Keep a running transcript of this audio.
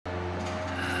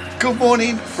Good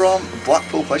morning from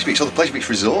Blackpool Pleasure Beach, or the Pleasure Beach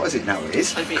Resort as it now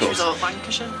is. Pleasure Beach Resort,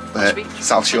 Lancashire.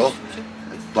 South Shore.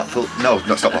 Blackpool, no,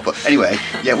 not Blackpool. Anyway,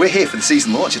 yeah, we're here for the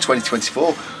season launch of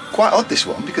 2024. Quite odd this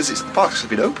one because the park's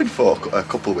been open for a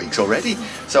couple of weeks already.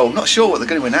 So I'm not sure what they're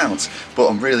going to announce, but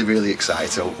I'm really, really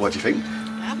excited. So what do you think?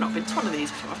 I've not been to one of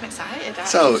these before, I'm excited.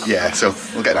 So yeah, so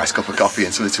we'll get a nice cup of coffee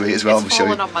and something to eat as well. It's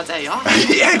fallen on my day off.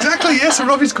 Yeah, exactly, yeah, so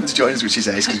Robin's come to join us, which is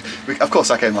ace, because of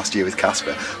course I came last year with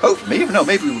Casper. Hopefully,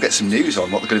 maybe we'll get some news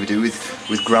on what they're going to be doing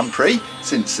with Grand Prix,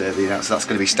 since they announced that's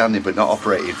going to be standing but not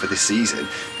operating for this season,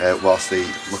 whilst they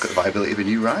look at the viability of a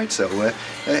new ride. So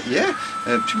yeah,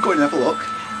 should we go in and have a look?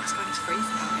 Let's go, it's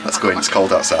freezing. Let's go in, it's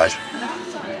cold outside.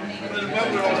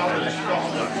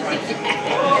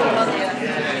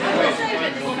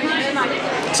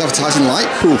 It's advertising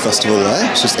Light Pool Festival there.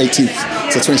 It's just 18th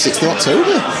to 26th of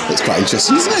October. It's quite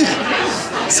interesting, isn't it?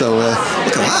 So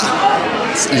look at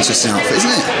that. It's an interesting outfit,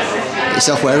 isn't it? Get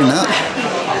yourself wearing that.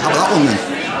 How about that one then?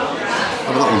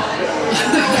 How about that one?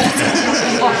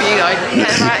 What for you guys? Yeah,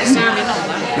 right, zoom in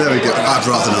on that. There we go. I'd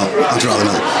rather not.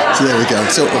 So there we go.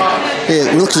 So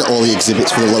here we're looking at all the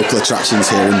exhibits for the local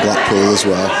attractions here in Blackpool as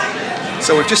well.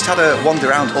 So we've just had a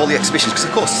wander around all the exhibitions, because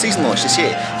of course the season launch this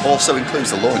year also includes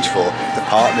the launch for the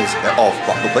partners of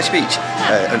Blackpool Pleasure Beach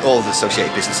and all the associated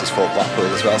businesses for Blackpool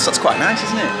as well. So that's quite nice,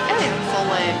 isn't it? Yeah, full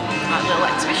like little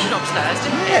exhibition upstairs,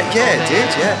 didn't it? Yeah, it did,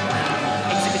 yeah.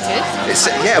 Exhibited.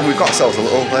 Yeah, and we've got ourselves a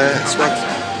little swag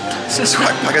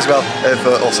bag as well,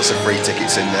 for all sorts of free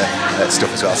tickets and stuff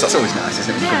as well. So that's always nice,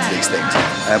 isn't it, when you come to these things.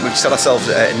 We've just had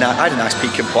ourselves, I had a nice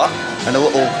pecan plat and a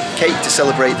little cake to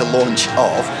celebrate the launch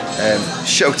of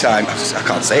Showtime, I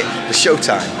can't say it, the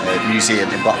Showtime Museum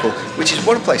in Blackpool, which is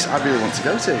one place I really want to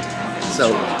go to. So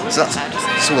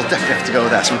we'll definitely have to go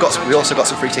there. So we also got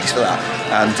some free tickets for that.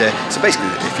 And so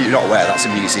basically, if you're not aware, that's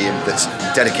a museum that's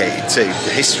dedicated to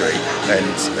the history and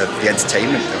the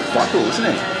entertainment of Blackpool, isn't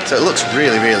it? So it looks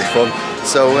really, really fun.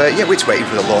 So yeah, we're just waiting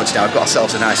for the launch now. We've got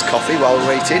ourselves a nice coffee while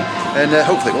we're waiting, and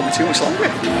hopefully it won't be too much longer.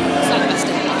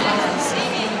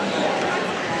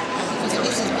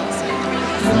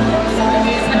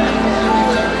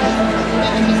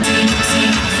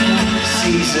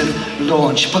 Season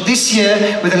launch, but this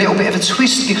year with a little bit of a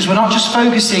twist, because we're not just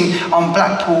focusing on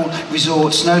Blackpool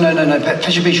resorts, no,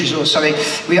 Pleasure Beach resorts, sorry.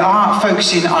 We are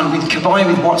focusing on, combined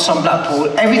with what's on Blackpool,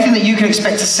 everything that you can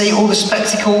expect to see, all the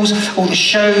spectacles, all the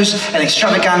shows and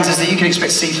extravaganzas that you can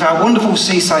expect to see through our wonderful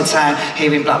seaside town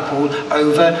here in Blackpool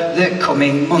over the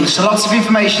coming months. So lots of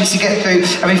information to get through,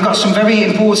 and we've got some very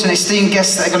important esteemed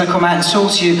guests that are going to come out and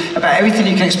talk to you about everything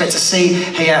you can expect to see,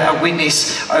 hear and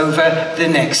witness over the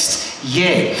next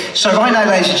year. So right now,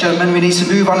 ladies and gentlemen, we need to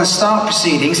move on and start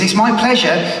proceedings. It's my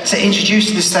pleasure to introduce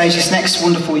to the stage this next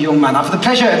wonderful young man. I've had the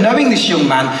pleasure of knowing this young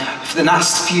man for the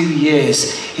last few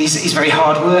years. He's very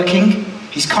hard-working,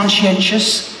 he's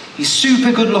conscientious, he's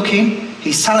super good-looking,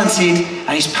 he's talented,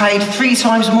 and he's paid 3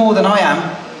 times more than I am,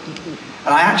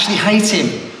 and I actually hate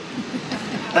him.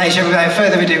 Ladies and gentlemen, without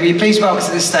further ado, will you please welcome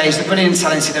to the stage the brilliant,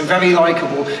 talented and very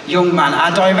likeable young man,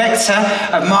 our Director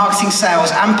of Marketing,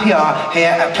 Sales and PR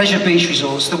here at Pleasure Beach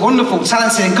Resorts, the wonderful,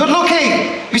 talented and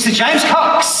good-looking Mr. James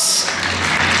Cox.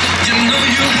 You know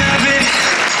you have it.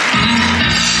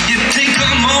 You think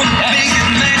I'm on big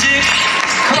magic.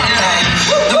 Come on, man.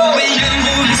 The way you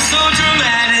move is so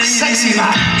dramatic. Sexy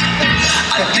man.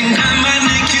 I think I might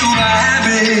make you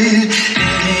happy.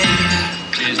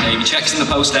 Cheers, Dave. Checks in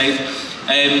the post, Dave.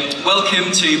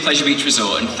 Welcome to Pleasure Beach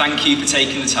Resort, and thank you for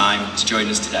taking the time to join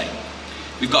us today.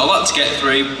 We've got a lot to get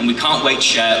through, and we can't wait to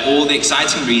share all the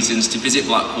exciting reasons to visit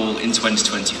Blackpool in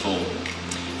 2024.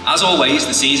 As always,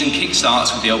 the season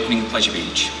kick-starts with the opening of Pleasure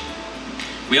Beach.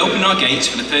 We open our gates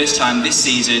for the first time this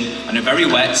season on a very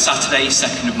wet Saturday,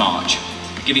 2nd of March,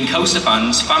 giving coaster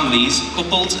fans, families,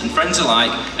 couples and friends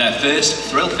alike their first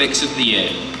thrill fix of the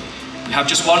year. We have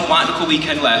just one magical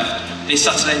weekend left, this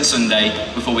Saturday and Sunday,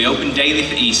 before we open daily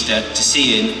for Easter to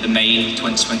see in the main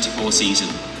 2024 season.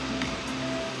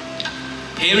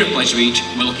 Here at Pleasure Beach,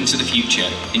 we're looking to the future,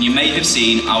 and you may have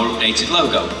seen our updated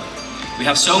logo. We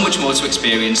have so much more to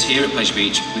experience here at Pleasure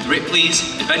Beach, with Ripley's,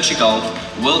 Adventure Golf,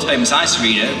 the world-famous ice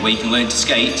arena where you can learn to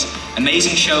skate,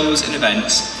 amazing shows and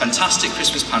events, fantastic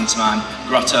Christmas pantomime,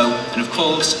 grotto, and of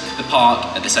course, the park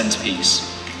at the centrepiece.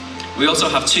 We also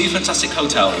have 2 fantastic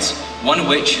hotels, one of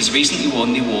which has recently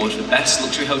won the award for Best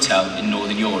Luxury Hotel in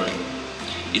Northern Europe.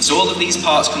 It's all of these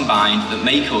parts combined that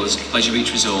make us Pleasure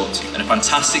Beach Resort, and a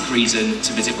fantastic reason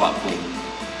to visit Blackpool.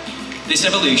 This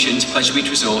evolution to Pleasure Beach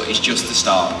Resort is just the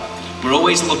start. We're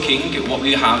always looking at what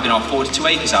we have in our 42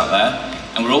 acres out there,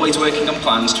 and we're always working on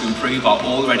plans to improve our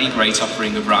already great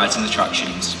offering of rides and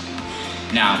attractions.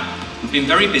 Now, We've been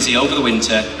very busy over the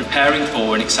winter preparing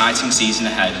for an exciting season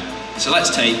ahead. So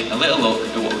let's take a little look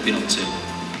at what we've been up to.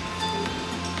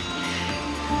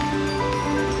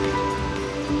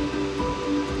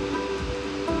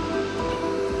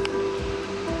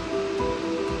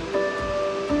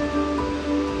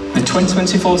 The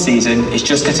 2024 season is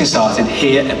just getting started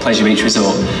here at Pleasure Beach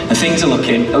Resort, and things are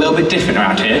looking a little bit different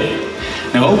around here.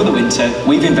 Now, over the winter,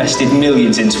 we've invested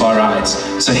millions into our rides,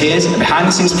 so here's a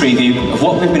behind-the-scenes preview of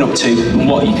what we've been up to and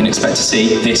what you can expect to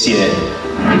see this year.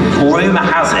 Rumour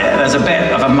has it there's a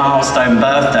bit of a milestone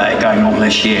birthday going on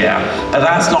this year, but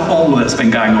that's not all that's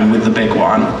been going on with the big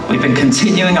one. We've been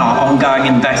continuing our ongoing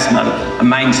investment and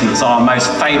maintenance of our most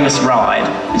famous ride,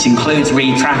 which includes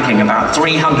retracking about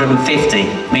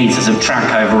 350 metres of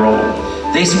track overall.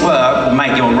 This work will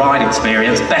make your ride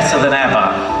experience better than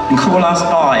ever, and call us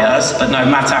biased, but no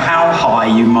matter how high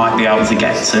you might be able to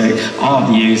get to,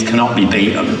 our views cannot be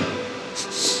beaten.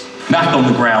 Back on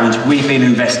the ground, we've been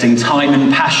investing time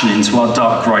and passion into our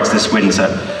dark rides this winter,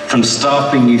 from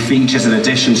staffing new features and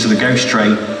additions to the Ghost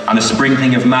Train and a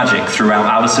sprinkling of magic throughout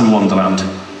Alice in Wonderland.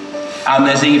 And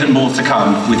there's even more to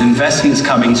come, with investments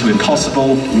coming to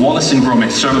Impossible, Wallace and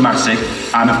Gromit's Cinematic,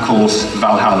 and of course,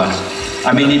 Valhalla.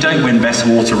 I mean, you don't win Best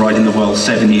Water Ride in the world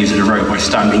 7 years in a row by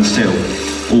standing still,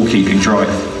 or keeping dry.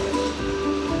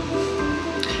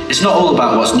 It's not all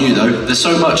about what's new though. There's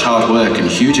so much hard work and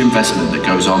huge investment that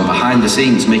goes on behind the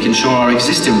scenes, making sure our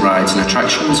existing rides and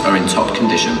attractions are in top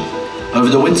condition. Over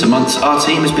the winter months, our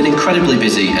team has been incredibly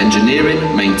busy engineering,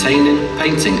 maintaining,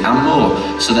 painting and more,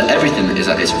 so that everything is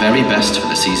at its very best for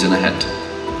the season ahead.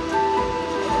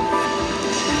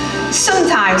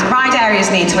 Sometimes ride areas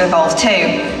need to evolve too,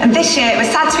 and this year we're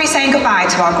sad to be saying goodbye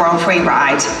to our Grand Prix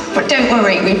ride. But don't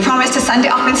worry, we promise to send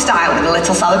it off in style with a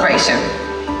little celebration.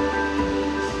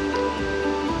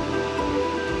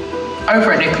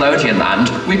 Over at Nickelodeon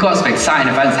Land, we've got some exciting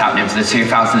events happening for the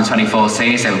 2024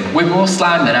 season. With more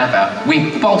slime than ever,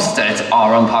 we've bolstered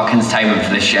our on-park entertainment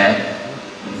for this year.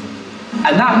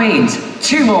 And that means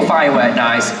 2 more firework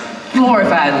nights, more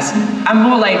events, and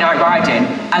more late night riding,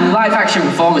 and live action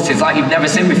performances like you've never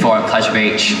seen before at Pleasure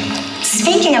Beach.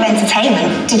 Speaking of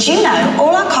entertainment, did you know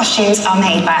all our costumes are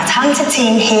made by a talented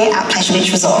team here at Pleasure Beach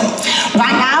Resort?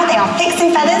 Right now, they are fixed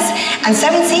in feathers and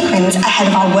sewn in sequins ahead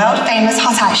of our world-famous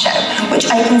Hot Ice Show, which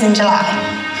opens in July.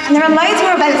 And there are loads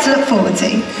more events to look forward to,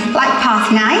 like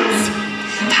party nights,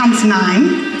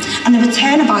 pantomime, and the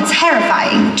return of our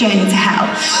terrifying Journey to Hell.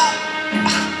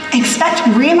 Expect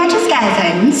reimagined scare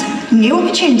zones, new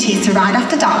opportunities to ride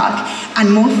after dark,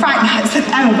 and more fright nights than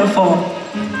ever before.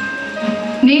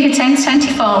 New for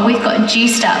 2024, we've got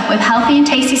juiced up with healthy and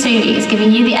tasty smoothies,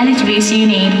 giving you the energy boost you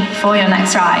need for your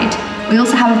next ride. We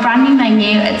also have a brand new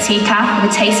menu at TCAP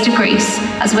with a taste of Greece,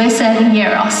 as we're serving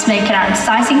gyros, making our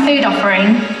exciting food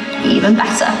offering even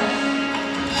better.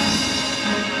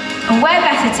 And where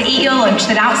better to eat your lunch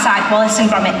than outside Wallace and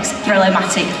Gromit's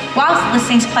Thrillomatic, whilst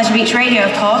listening to Pleasure Beach Radio,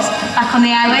 of course, back on the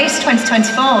airwaves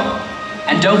 2024.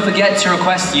 And don't forget to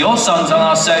request your songs on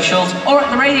our socials or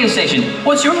at the radio station.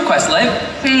 What's your request, Liv?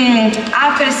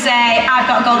 I've got to say, I've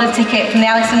got a golden ticket from the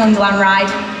Alice in Wonderland ride.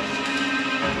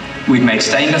 We've made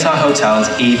staying at our hotels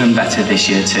even better this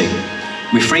year too,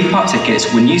 with free park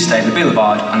tickets when you stay at the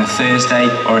Boulevard on a Thursday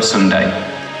or a Sunday.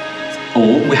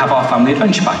 Or we have our family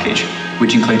adventure package,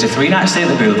 which includes a 3-night stay at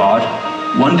the Boulevard,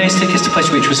 1 day's tickets to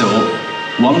Pleasure Beach Resort,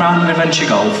 1 round of adventure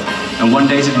golf, and 1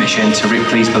 day's admission to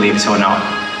Ripley's Believe It or Not.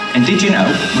 And did you know,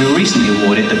 we were recently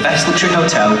awarded the best luxury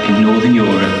hotel in Northern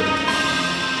Europe.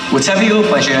 Whatever your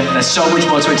pleasure, there's so much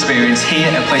more to experience here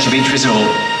at Pleasure Beach Resort.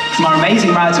 From our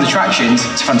amazing rides and attractions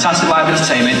to fantastic live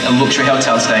entertainment and luxury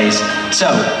hotel stays.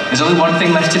 So, there's only one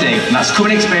thing left to do, and that's come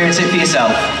and experience it for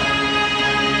yourself.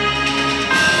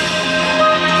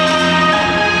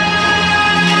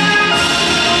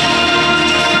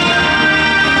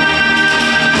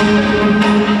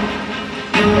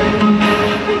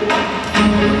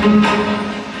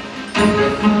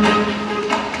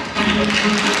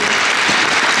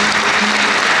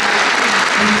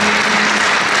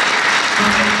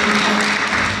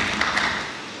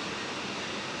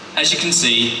 As you can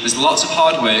see, there's lots of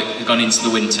hard work that gone into the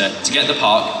winter to get the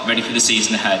park ready for the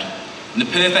season ahead. And the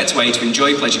perfect way to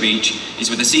enjoy Pleasure Beach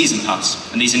is with a season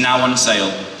pass, and these are now on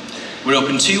sale. We're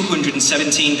open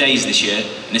 217 days this year,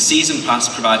 and a season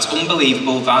pass provides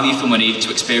unbelievable value for money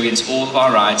to experience all of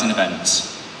our rides and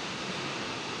events.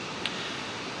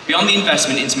 Beyond the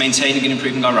investment into maintaining and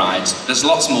improving our rides, there's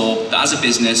lots more that as a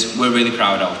business we're really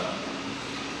proud of.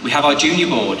 We have our junior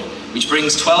board, which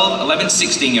brings 12, 11,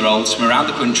 16-year-olds from around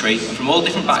the country and from all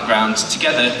different backgrounds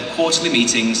together for quarterly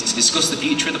meetings to discuss the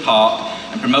future of the park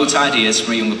and promote ideas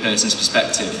from a younger person's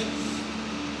perspective.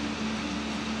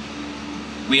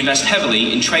 We invest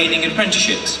heavily in training and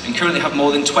apprenticeships and currently have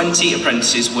more than 20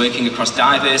 apprentices working across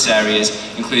diverse areas,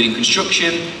 including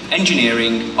construction,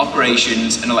 engineering,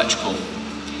 operations and electrical.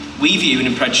 We view an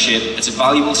apprenticeship as a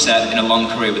valuable step in a long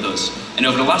career with us, and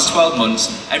over the last 12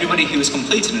 months, everybody who has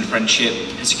completed an apprenticeship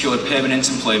has secured permanent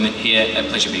employment here at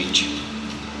Pleasure Beach.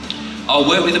 Our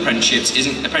work with apprentices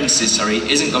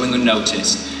isn't going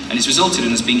unnoticed, and it's resulted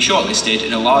in us being shortlisted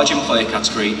in a large employer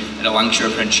category at the Lancashire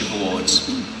Apprenticeship Awards.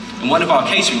 And one of our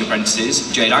catering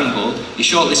apprentices, Jade Angle, is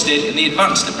shortlisted in the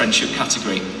Advanced Apprenticeship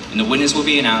category, and the winners will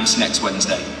be announced next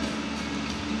Wednesday.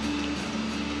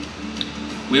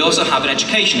 We also have an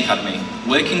education academy,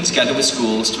 working together with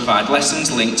schools to provide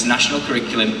lessons linked to national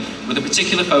curriculum with a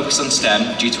particular focus on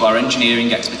STEM due to our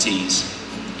engineering expertise.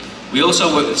 We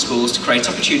also work with schools to create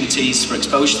opportunities for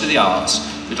exposure to the arts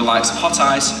with the likes of hot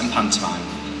ice and pantomime.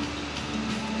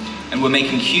 And we're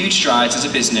making huge strides as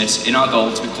a business in our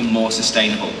goal to become more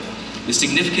sustainable, with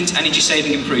significant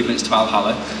energy-saving improvements to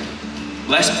Valhalla,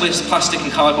 less plastic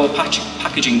and cardboard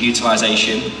packaging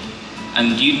utilisation,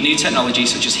 and new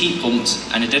technologies such as heat pumps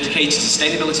and a dedicated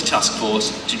sustainability task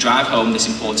force to drive home this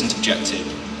important objective.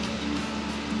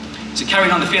 So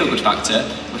carrying on the feel-good factor,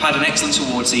 we've had an excellent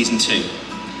award season too.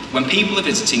 When people are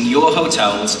visiting your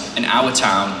hotels and our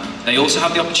town, they also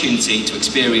have the opportunity to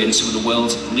experience some of the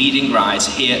world's leading rides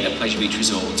here at Pleasure Beach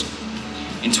Resort.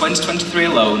 In 2023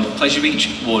 alone, Pleasure Beach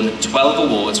won 12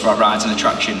 awards for our rides and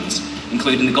attractions,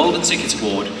 including the Golden Ticket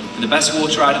Award for the best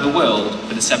water ride of the world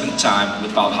for the 7th time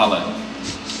with Valhalla.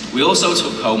 We also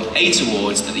took home 8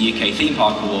 awards at the UK Theme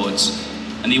Park Awards,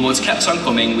 and the awards kept on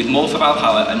coming with more for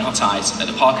Valhalla and Hot Ice at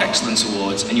the Park Excellence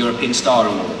Awards and European Star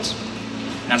Awards.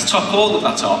 Now to top all of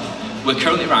that off, we're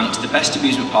currently ranked the best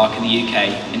amusement park in the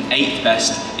UK and 8th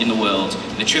best in the world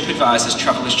in the TripAdvisor's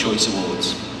Traveller's Choice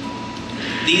Awards.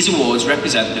 These awards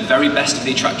represent the very best of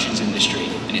the attractions industry,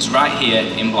 and it's right here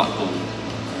in Blackpool.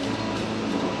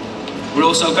 We're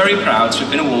also very proud to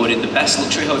have been awarded the best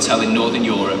luxury hotel in Northern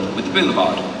Europe with the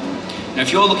Boulevard. Now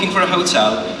if you're looking for a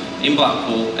hotel in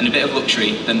Blackpool and a bit of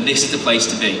luxury, then this is the place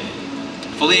to be.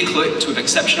 Fully equipped with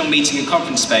exceptional meeting and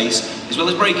conference space, as well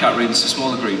as breakout rooms for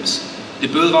smaller groups, the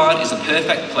Boulevard is the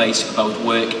perfect place for both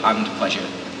work and pleasure.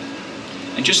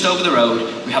 And just over the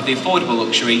road, we have the affordable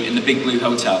luxury in the Big Blue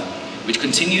Hotel, which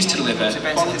continues to deliver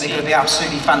quality. They're going to be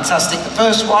absolutely fantastic. The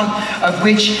first one of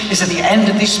which is at the end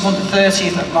of this month, the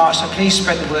 30th of March, so please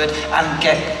spread the word and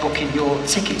get booking your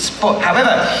tickets. But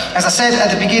however, as I said at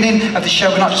the beginning of the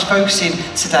show, we're not just focusing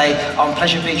today on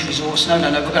Pleasure Beach Resorts. No, we're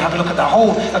going to have a look at the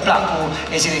whole of Blackpool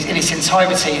in its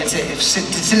entirety and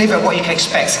to deliver what you can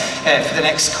expect for the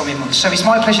next coming months. So it's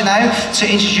my pleasure now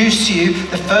to introduce to you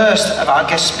the first of our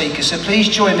guest speakers. So please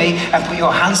join me and put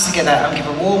your hands together and give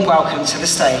a warm welcome to the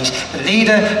stage the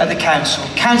leader of the council,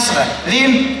 Councillor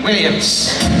Liam Williams.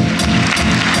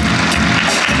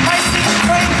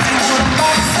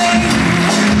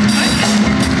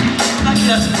 Thank you,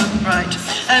 that's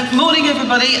right. Morning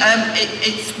everybody,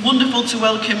 it's wonderful to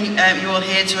welcome you all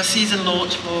here to a season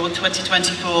launch for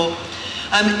 2024.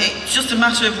 It's just a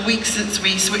matter of weeks since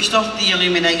we switched off the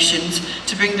illuminations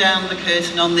to bring down the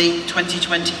curtain on the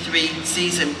 2023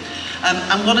 season.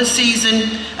 And what a season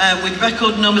with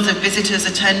record numbers of visitors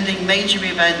attending major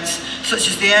events such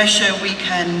as the Air Show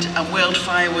Weekend and World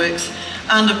Fireworks,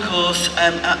 and of course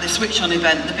at the Switch On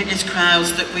event, the biggest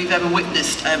crowds that we've ever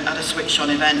witnessed at a Switch On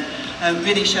event,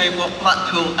 really show what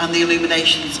Blackpool and the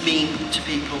illuminations mean to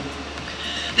people.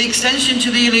 The extension to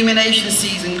the illumination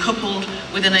season, coupled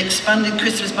with an expanded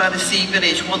Christmas by the Sea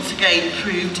village, once again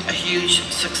proved a huge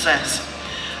success.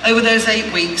 Over those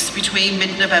 8 weeks, between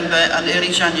mid-November and early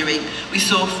January, we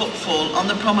saw footfall on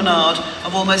the promenade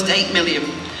of almost 8 million,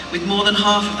 with more than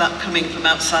half of that coming from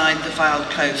outside the Fylde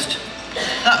coast.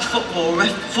 That footfall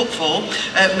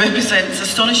represents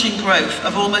astonishing growth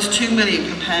of almost 2 million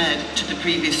compared to the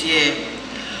previous year.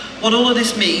 What all of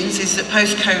this means is that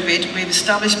post-COVID, we've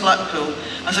established Blackpool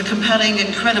as a compelling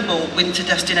and credible winter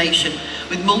destination,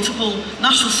 with multiple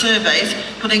national surveys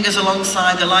putting us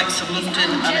alongside the likes of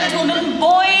London and Gentlemen,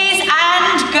 boys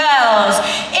and girls,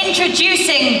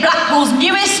 introducing Blackpool's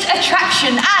newest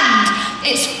attraction and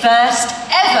its first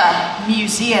ever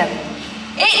museum.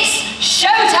 It's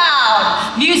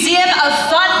Showtown, Museum of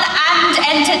Fun and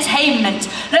Entertainment,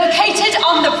 located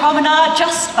on the promenade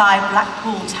just by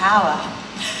Blackpool Tower.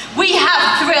 We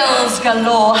have thrills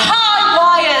galore, high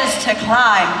wires to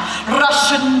climb,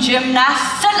 Russian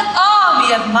gymnasts, an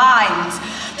army of mimes,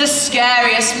 the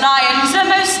scariest lions, the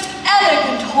most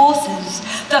elegant horses,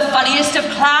 the funniest of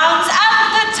clowns, and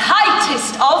the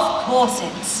tightest of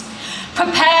corsets.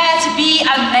 Prepare to be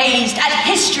amazed at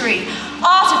history,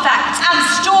 artifacts, and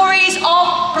stories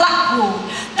of Blackpool,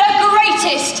 the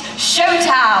greatest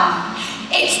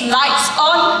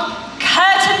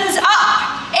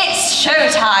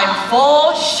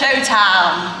for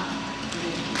Showtown.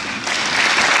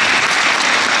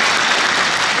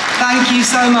 Thank you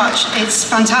so much. It's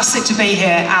fantastic to be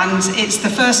here, and it's the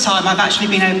first time I've actually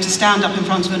been able to stand up in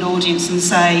front of an audience and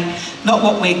say not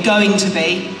what we're going to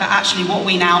be, but actually what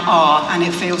we now are, and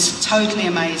it feels totally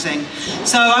amazing.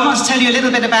 So I want to tell you a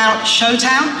little bit about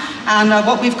Showtown and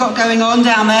what we've got going on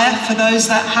down there for those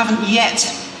that haven't yet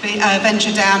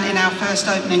ventured down in our first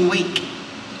opening week.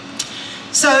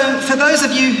 So for those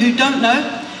of you who don't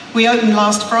know, we opened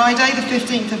last Friday, the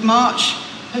 15th of March,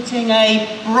 putting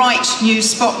a bright new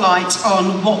spotlight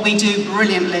on what we do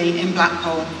brilliantly in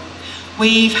Blackpool.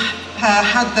 We've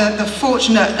had the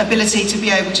fortunate ability to be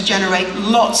able to generate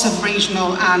lots of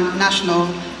regional and national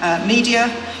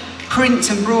media, print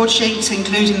and broadsheets,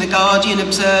 including The Guardian,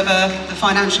 Observer, The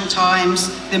Financial Times,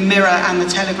 The Mirror and The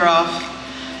Telegraph.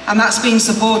 And that's been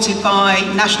supported by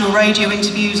national radio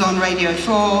interviews on Radio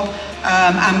 4,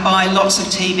 and by lots of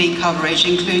TV coverage,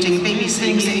 including BBC.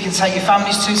 Things that you can take your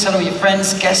families to, tell all your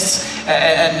friends, guests,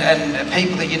 and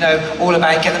people that you know all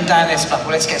about. Get them down there to Blackpool.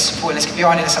 Let's get support. Let's get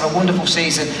behind it. Let's have a wonderful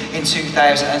season in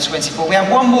 2024. We have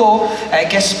one more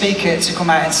guest speaker to come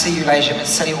out and see you later and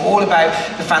to tell you all about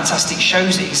the fantastic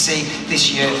shows that you can see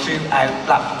this year throughout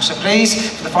Blackpool. So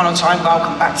please, for the final time,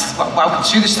 welcome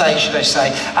to the stage, should I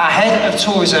say, our head of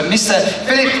tourism, Mr.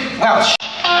 Philip Welch.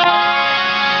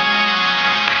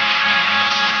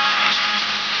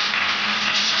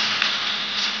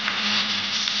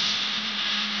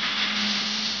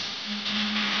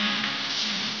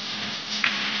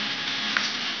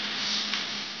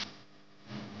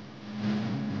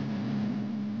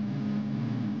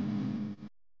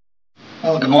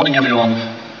 Well, good morning everyone.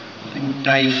 I think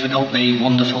Dave forgot the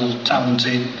wonderful,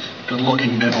 talented,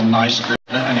 good-looking bit on my script.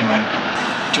 But anyway,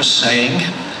 just saying.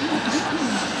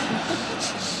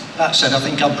 That said, I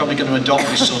think I'm probably going to adopt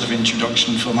this sort of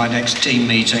introduction for my next team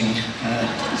meeting.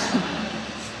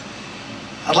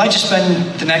 I'd like to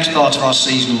spend the next part of our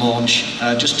season launch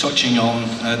just touching on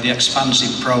the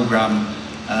expansive programme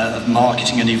of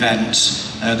marketing and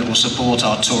events that will support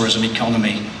our tourism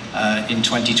economy in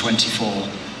 2024.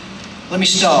 Let me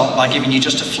start by giving you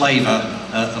just a flavour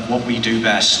of what we do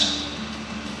best.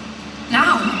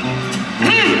 Now,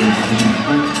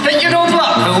 think you know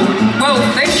Blackpool? Well,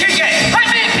 think again. I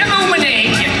make the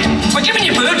illuminate you. We're giving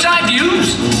you bird's eye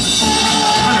views.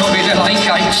 I don't really like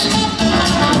heights.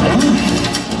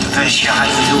 There's your high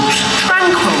views.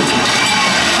 Tranquil views.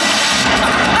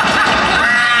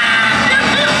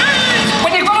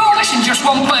 When you've got all this in just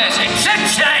one place, it's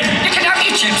insane. You can have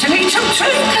your chips and eat them too.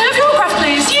 Can I have your autograph,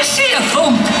 please? You see a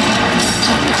thumb.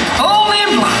 Only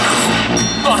in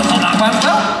Blackpool.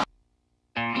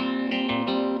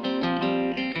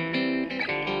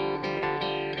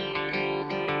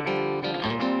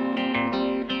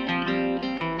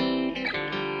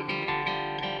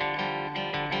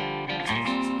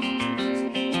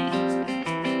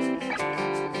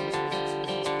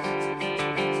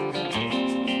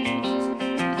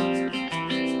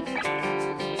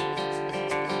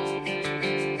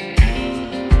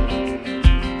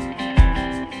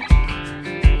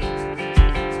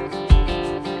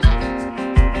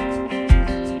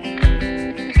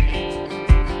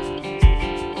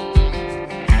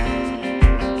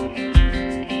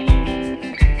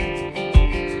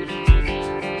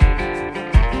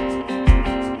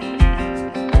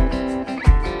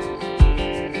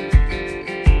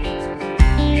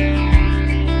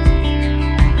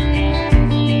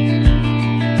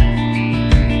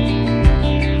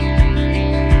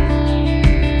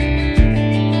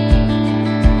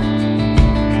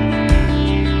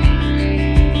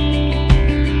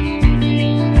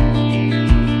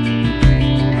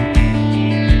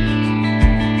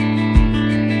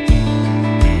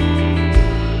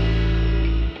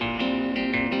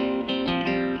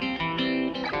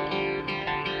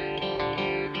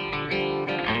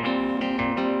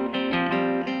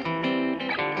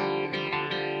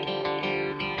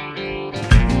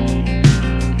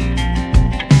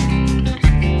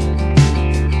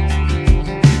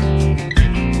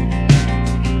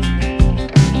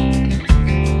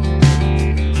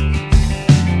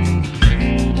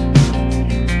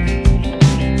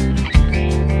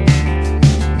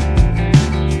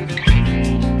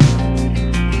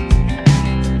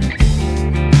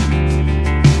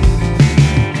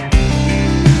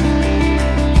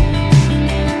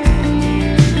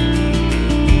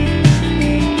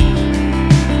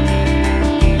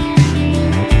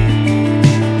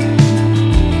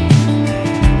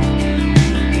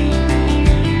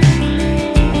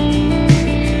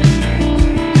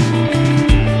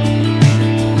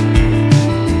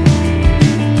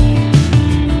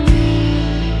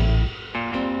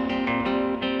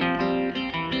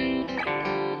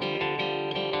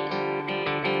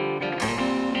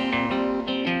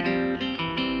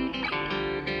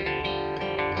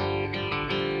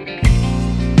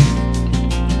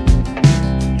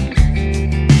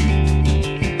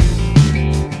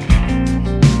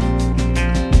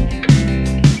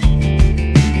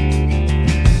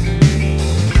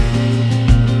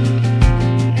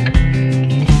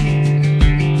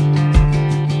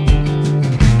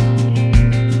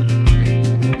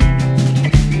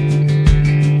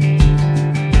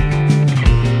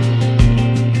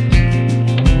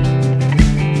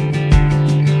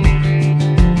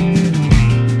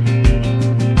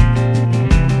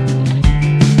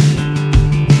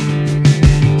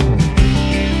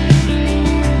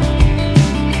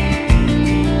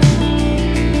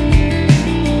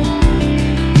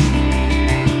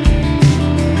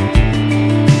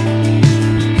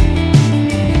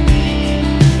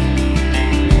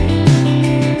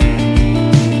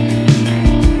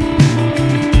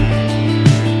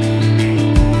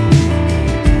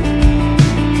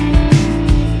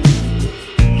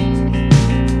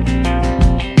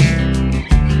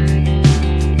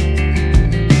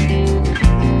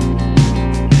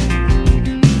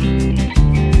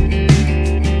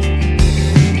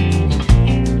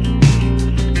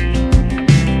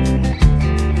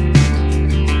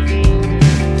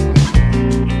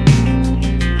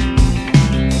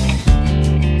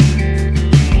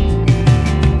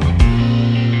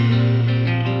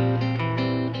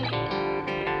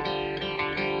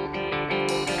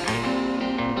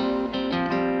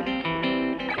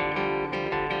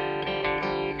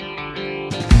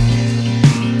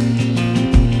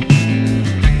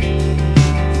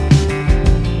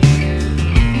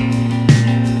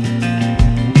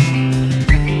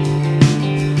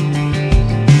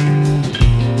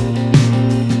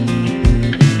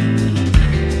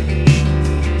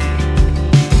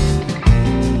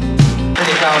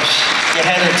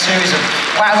 tourism.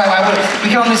 Wow, wow, wow. We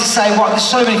can honestly say, there's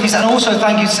so many things. And also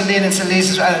thank you to Lynn and to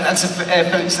Liz and to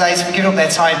Philip today for giving up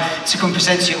their time to come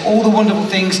present to you all the wonderful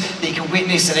things that you can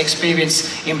witness and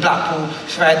experience in Blackpool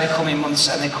throughout the coming months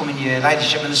and the coming year. Ladies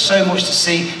and gentlemen, there's so much to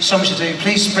see, so much to do.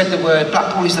 Please spread the word.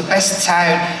 Blackpool is the best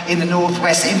town in the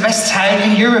Northwest, the best town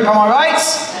in Europe. Am I right?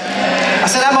 I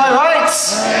said, am I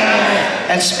right?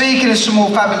 And speaking of some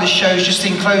more fabulous shows, just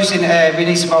in closing, we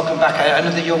need to welcome back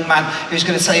another young man who's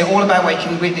going to tell you all about what you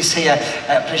can witness here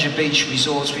at Pleasure Beach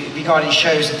Resorts regarding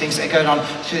shows and things that are going on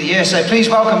through the year. So please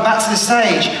welcome back to the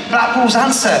stage Blackpool's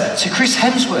answer to Chris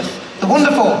Hemsworth, the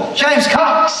wonderful James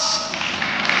Cox.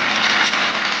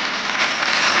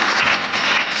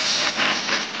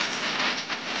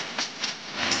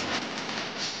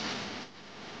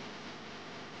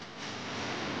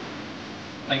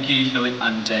 Thank you, Philip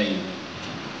and Dave.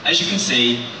 As you can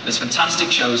see, there's fantastic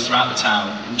shows throughout the town,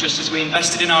 and just as we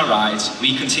invested in our rides,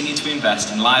 we continue to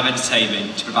invest in live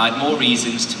entertainment to provide more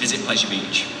reasons to visit Pleasure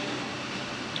Beach.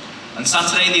 On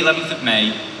Saturday the 11th of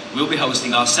May, we'll be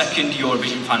hosting our second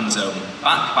Eurovision Fan Zone,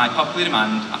 back by popular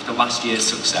demand after last year's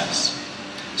success.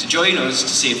 So join us to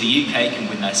see if the UK can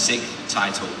win their 6th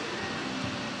title.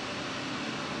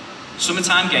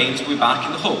 Summertime Games will be back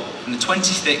in the Hub from the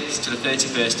 26th to the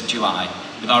 31st of July,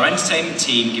 with our entertainment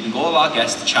team giving all our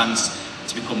guests the chance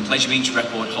to become Pleasure Beach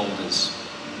record holders.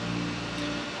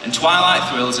 And Twilight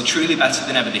thrills are truly better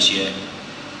than ever this year,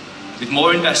 with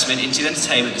more investment into the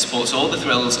entertainment that supports all the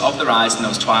thrills of the rides in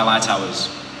those twilight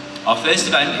hours. Our first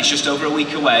event is just over a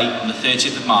week away on the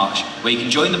 30th of March, where you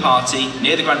can join the party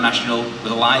near the Grand National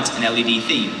with a light and LED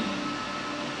theme.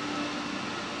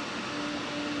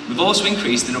 We've also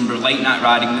increased the number of late night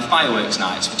riding with fireworks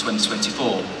nights for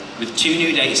 2024, with 2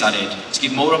 new dates added to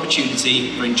give more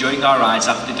opportunity for enjoying our rides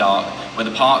after dark, where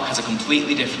the park has a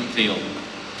completely different feel.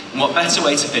 And what better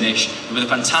way to finish than with a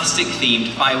fantastic themed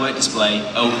firework display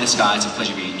over the skies of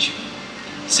Pleasure Beach.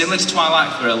 Similar to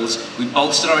Twilight Thrills, we've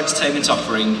bolstered our entertainment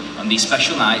offering on these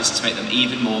special nights to make them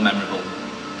even more memorable.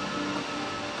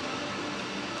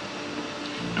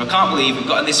 Now I can't believe we've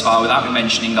gotten this far without me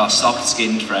mentioning our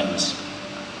soft-skinned friends.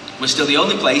 We're still the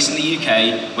only place in the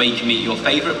UK where you can meet your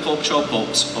favourite Paw Patrol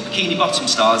pups or Bikini Bottom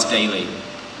stars daily.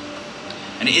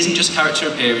 And it isn't just character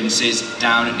appearances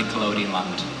down at Nickelodeon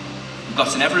Land. We've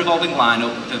got an ever-evolving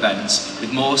lineup of events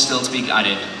with more still to be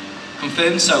added.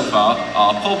 Confirmed so far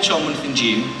are Paw Patrol month in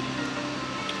June,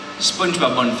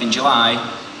 SpongeBob month in July,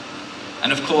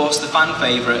 and of course the fan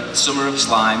favourite Summer of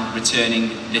Slime returning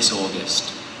this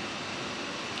August.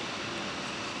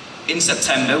 In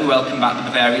September, we welcome back the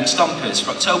Bavarian Stompers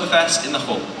for Oktoberfest in the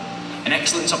Hub, an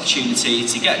excellent opportunity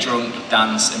to get drunk,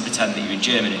 dance and pretend that you're in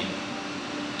Germany.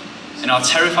 And our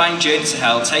terrifying journey to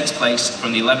hell takes place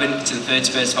from the 11th to the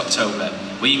 31st of October,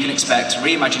 where you can expect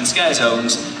reimagined scare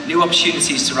zones, new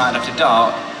opportunities to ride after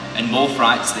dark, and more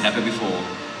frights than ever before.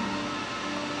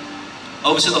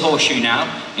 Over to the Horseshoe now,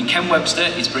 and Ken Webster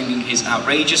is bringing his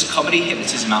outrageous comedy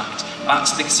hypnotism act back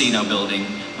to the casino building,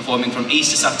 performing from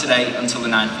Easter Saturday until the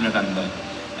 9th of November.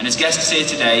 And as guests here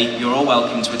today, you're all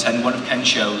welcome to attend one of Ken's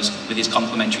shows with his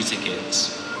complimentary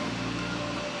tickets.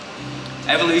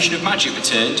 Evolution of Magic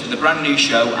returns with a brand new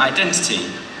show, Identity,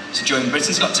 to join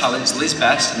Britain's Got Talent's Liz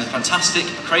Best and the fantastic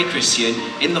Craig Christian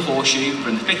in the Horseshoe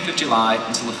from the 5th of July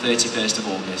until the 31st of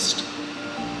August.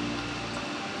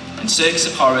 And Circus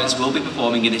of Horrors will be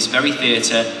performing in this very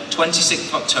theatre 26th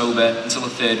of October until the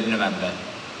 3rd of November,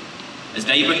 as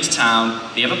they bring to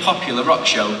town the ever-popular rock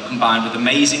show combined with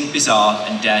amazing, bizarre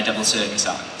and daredevil circus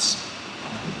acts.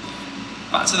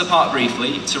 Back to the park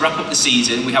briefly, to wrap up the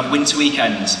season we have Winter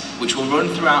Weekends, which will run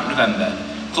throughout November,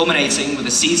 culminating with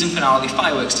a season finale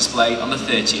fireworks display on the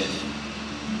 30th.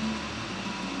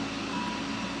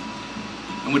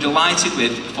 And we're delighted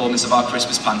with the performance of our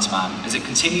Christmas pantomime as it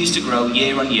continues to grow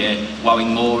year on year,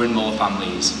 wowing more and more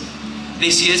families.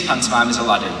 This year's pantomime is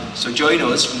Aladdin, so join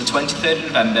us from the 23rd of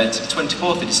November to the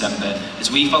 24th of December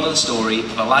as we follow the story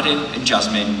of Aladdin and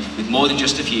Jasmine with more than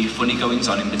just a few funny goings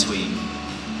on in between.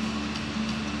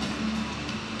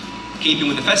 Keeping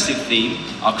with the festive theme,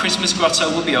 our Christmas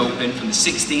grotto will be open from the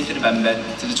 16th of November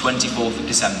to the 24th of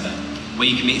December, where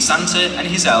you can meet Santa and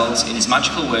his elves in his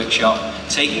magical workshop,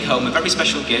 taking home a very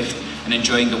special gift and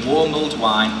enjoying a warm mulled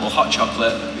wine or hot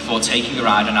chocolate before taking a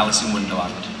ride on Alice in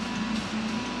Wonderland.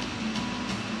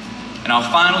 And our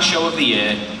final show of the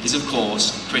year is, of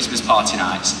course, Christmas Party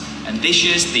Nights, and this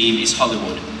year's theme is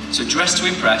Hollywood, so dress to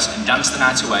impress and dance the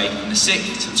night away from the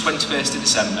 6th to the 21st of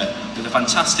December with a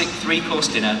fantastic 3-course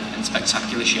dinner and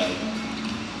spectacular show.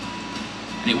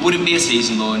 And it wouldn't be a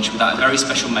season launch without a very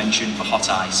special mention for Hot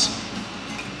Ice.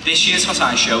 This year's Hot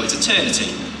Ice show is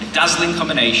Eternity, a a dazzling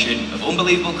combination of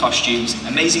unbelievable costumes,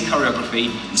 amazing choreography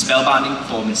and spellbinding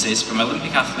performances from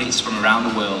Olympic athletes from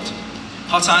around the world.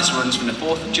 Hot Ice runs from the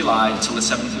 4th of July until the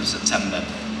 7th of September,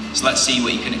 so let's see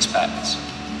what you can expect.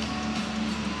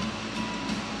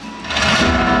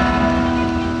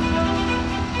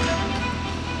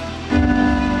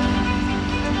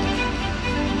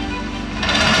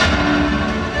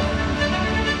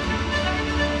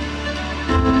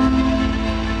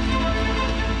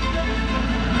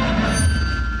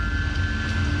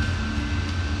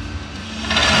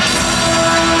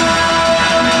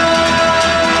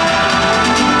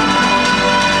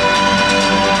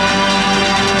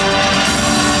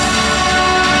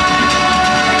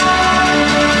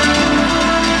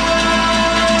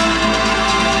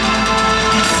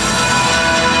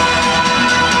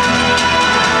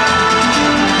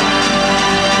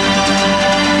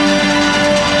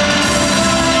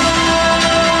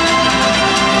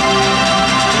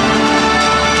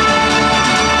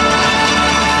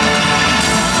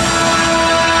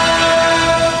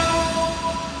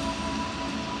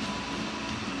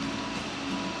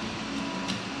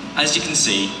 As you can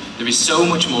see, there is so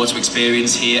much more to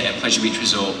experience here at Pleasure Beach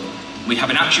Resort. We have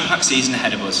an action-packed season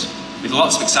ahead of us, with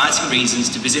lots of exciting reasons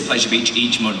to visit Pleasure Beach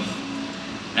each month.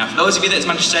 Now, for those of you that have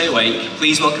managed to stay awake,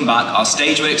 please welcome back our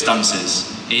Stageworks dancers.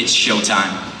 It's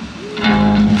showtime.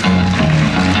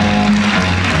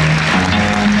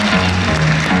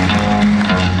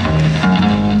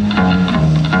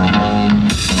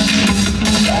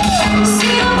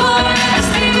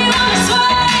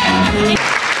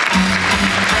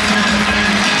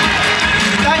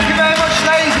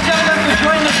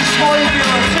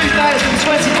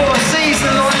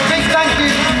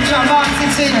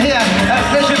 Here at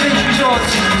Pleasure Beach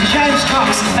Resorts, James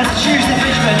Cox and Tuesday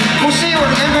Bridgman. We'll see you all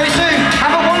again very soon.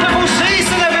 Have a wonderful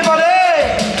season,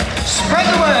 everybody! Spread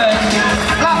the word.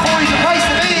 Blackpool is the place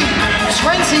to be.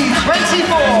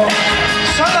 2024.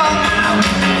 So long.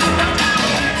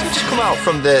 Just come out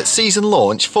from the season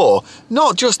launch for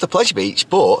not just the Pleasure Beach,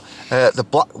 but the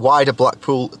wider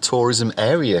Blackpool tourism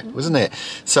area, wasn't it?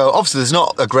 So obviously there's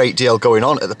not a great deal going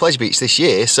on at the Pleasure Beach this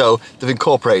year, so they've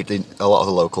incorporated a lot of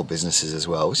the local businesses as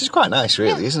well, which is quite nice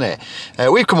really, isn't it?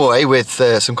 We've come away with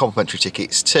some complimentary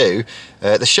tickets to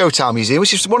the Showtime Museum,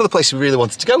 which is one of the places we really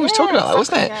wanted to go. We were talking about that,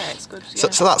 wasn't it? Yeah, it's good.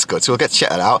 So that's good, so we'll get to check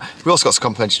that out. We've also got some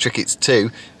complimentary tickets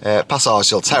to Passage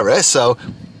del Terra, so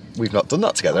we've not done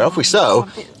that together, have we? So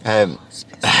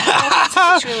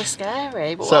it's really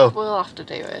scary, but we'll have to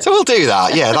do it. So we'll do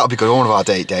that, yeah, that'll be good. One of our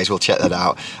date days, we'll check that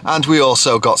out. And we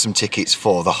also got some tickets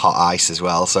for the Hot Ice as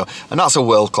well. So, and that's a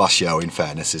world-class show, in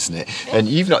fairness, isn't it? Yeah. And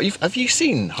have you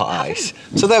seen Hot Ice?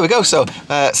 So there we go. So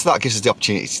that gives us the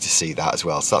opportunity to see that as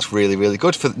well. So that's really, really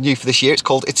good. New for this year, it's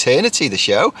called Eternity, the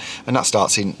show, and that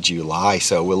starts in July.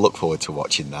 So we'll look forward to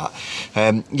watching that.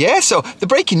 Yeah. So the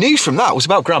breaking news from that was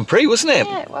about Grand Prix, wasn't it?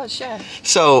 Yeah, it was. Yeah.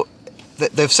 So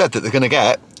they've said that they're going to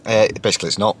get. Basically,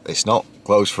 it's not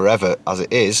closed forever as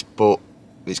it is, but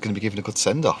it's going to be given a good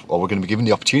send-off, or we're going to be given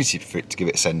the opportunity for it to give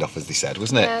it a send-off, as they said,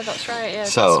 wasn't it? Yeah, that's right. Yeah,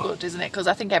 so, that's good, isn't it? Because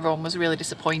I think everyone was really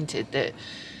disappointed that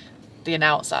they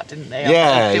announced that, didn't they?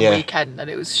 Yeah, on the weekend,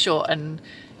 and it was short. And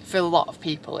for a lot of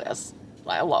people, it has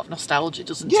like a lot of nostalgia,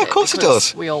 doesn't it? Yeah, of course it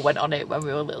does. We all went on it when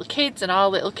we were little kids, and our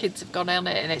little kids have gone on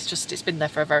it, and it's been there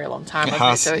for a very long time. It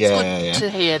has, so it's good to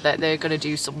hear that they're going to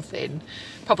do something.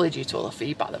 Probably due to all the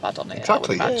feedback they've had on it,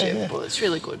 exactly, I would imagine, but it's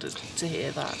really good to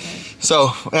hear that. Yeah. So,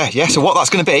 so what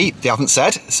that's going to be, they haven't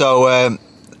said, so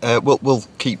we'll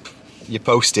keep you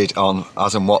posted on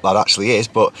as and what that actually is,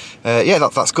 but yeah,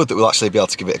 that's good that we'll actually be able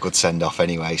to give it a good send-off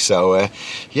anyway. So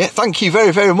yeah, thank you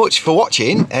very, very much for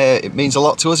watching. It means a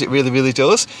lot to us, it really, really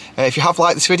does. If you have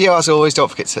liked this video, as always, don't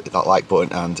forget to hit that like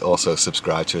button and also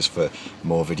subscribe to us for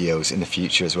more videos in the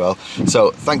future as well.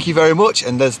 So thank you very much,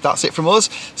 and that's it from us.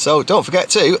 So don't forget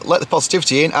to let the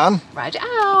positivity in and ride it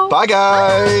out. Bye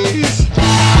guys.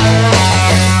 Bye.